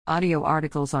Audio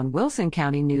articles on Wilson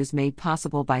County News made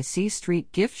possible by C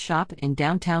Street Gift Shop in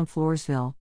downtown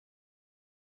Floresville.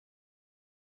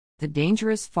 The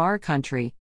Dangerous Far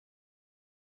Country.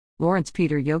 Lawrence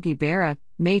Peter Yogi Berra,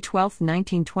 May 12,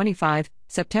 1925,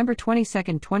 September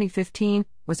 22, 2015,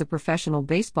 was a professional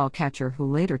baseball catcher who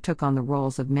later took on the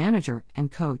roles of manager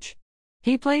and coach.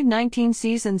 He played 19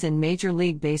 seasons in Major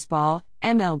League Baseball,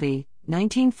 MLB,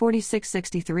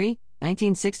 1946-63,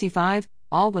 1965,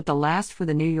 all but the last for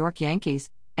the New York Yankees,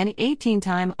 an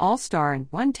 18-time All-Star and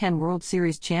won 10 World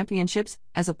Series championships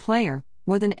as a player,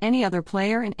 more than any other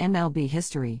player in MLB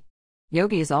history.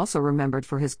 Yogi is also remembered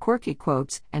for his quirky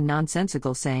quotes and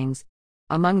nonsensical sayings.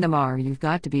 Among them are, "You've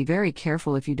got to be very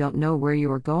careful if you don't know where you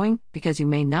are going, because you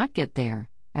may not get there,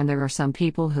 and there are some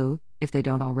people who, if they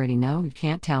don't already know, you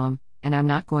can't tell them, and I'm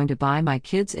not going to buy my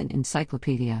kids an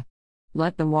encyclopedia.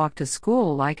 Let them walk to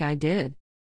school like I did."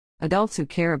 Adults who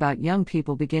care about young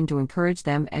people begin to encourage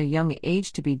them at a young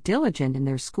age to be diligent in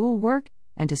their schoolwork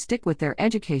and to stick with their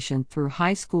education through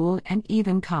high school and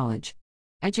even college.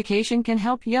 Education can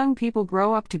help young people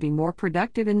grow up to be more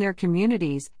productive in their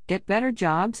communities, get better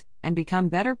jobs, and become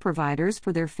better providers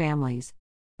for their families.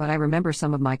 But I remember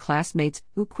some of my classmates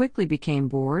who quickly became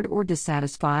bored or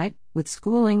dissatisfied with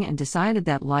schooling and decided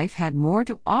that life had more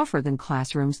to offer than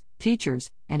classrooms, teachers,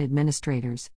 and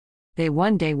administrators. They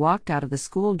one day walked out of the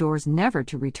school doors never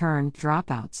to return,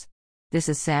 dropouts. This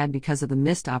is sad because of the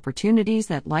missed opportunities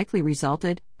that likely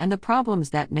resulted and the problems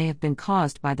that may have been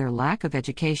caused by their lack of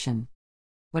education.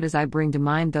 But as I bring to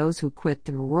mind those who quit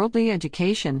their worldly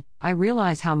education, I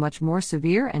realize how much more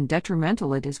severe and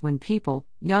detrimental it is when people,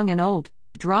 young and old,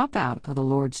 drop out of the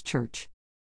Lord's church.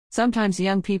 Sometimes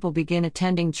young people begin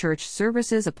attending church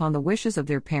services upon the wishes of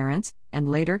their parents,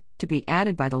 and later, to be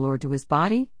added by the Lord to his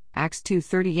body, Acts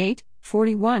 2:38,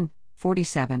 41,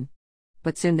 47.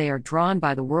 But soon they are drawn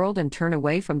by the world and turn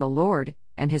away from the Lord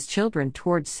and his children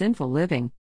towards sinful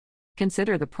living.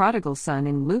 Consider the prodigal son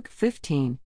in Luke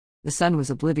 15. The son was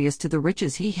oblivious to the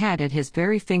riches he had at his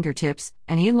very fingertips,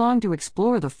 and he longed to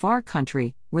explore the far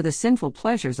country where the sinful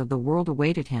pleasures of the world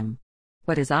awaited him.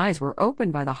 But his eyes were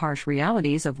opened by the harsh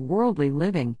realities of worldly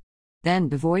living. Then,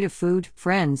 devoid of food,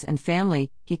 friends, and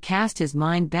family, he cast his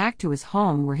mind back to his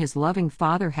home where his loving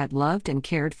father had loved and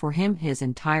cared for him his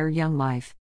entire young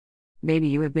life. Maybe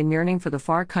you have been yearning for the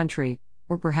far country,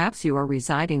 or perhaps you are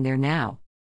residing there now.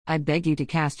 I beg you to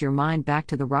cast your mind back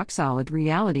to the rock-solid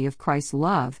reality of Christ's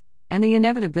love, and the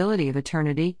inevitability of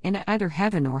eternity in either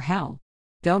heaven or hell.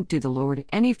 Don't do the Lord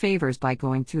any favors by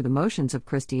going through the motions of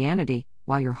Christianity,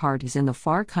 while your heart is in the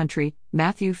far country,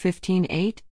 Matthew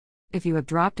 15:8. If you have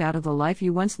dropped out of the life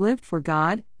you once lived for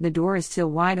God, the door is still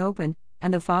wide open,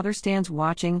 and the Father stands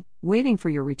watching, waiting for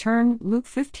your return, Luke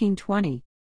 15:20.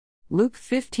 Luke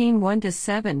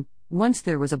 15:1-7, once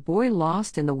there was a boy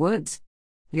lost in the woods.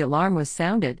 The alarm was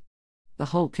sounded. The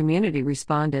whole community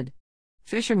responded.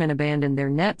 Fishermen abandoned their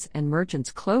nets and merchants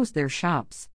closed their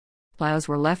shops. Plows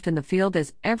were left in the field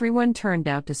as everyone turned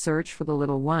out to search for the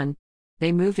little one.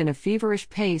 They moved in a feverish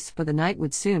pace, for the night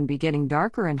would soon be getting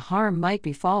darker and harm might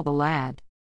befall the lad.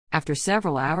 After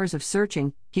several hours of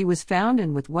searching, he was found,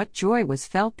 and with what joy was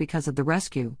felt because of the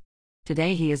rescue.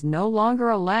 Today he is no longer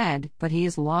a lad, but he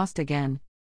is lost again.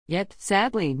 Yet,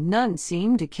 sadly, none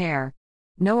seem to care.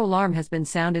 No alarm has been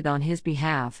sounded on his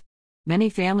behalf. Many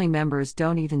family members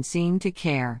don't even seem to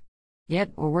care.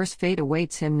 Yet a worse fate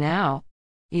awaits him now.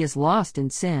 He is lost in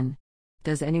sin.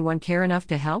 Does anyone care enough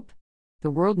to help? The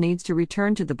world needs to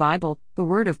return to the Bible, the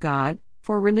Word of God,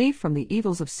 for relief from the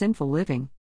evils of sinful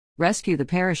living. Rescue the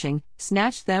perishing,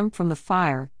 snatch them from the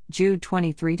fire, Jude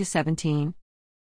 23-17.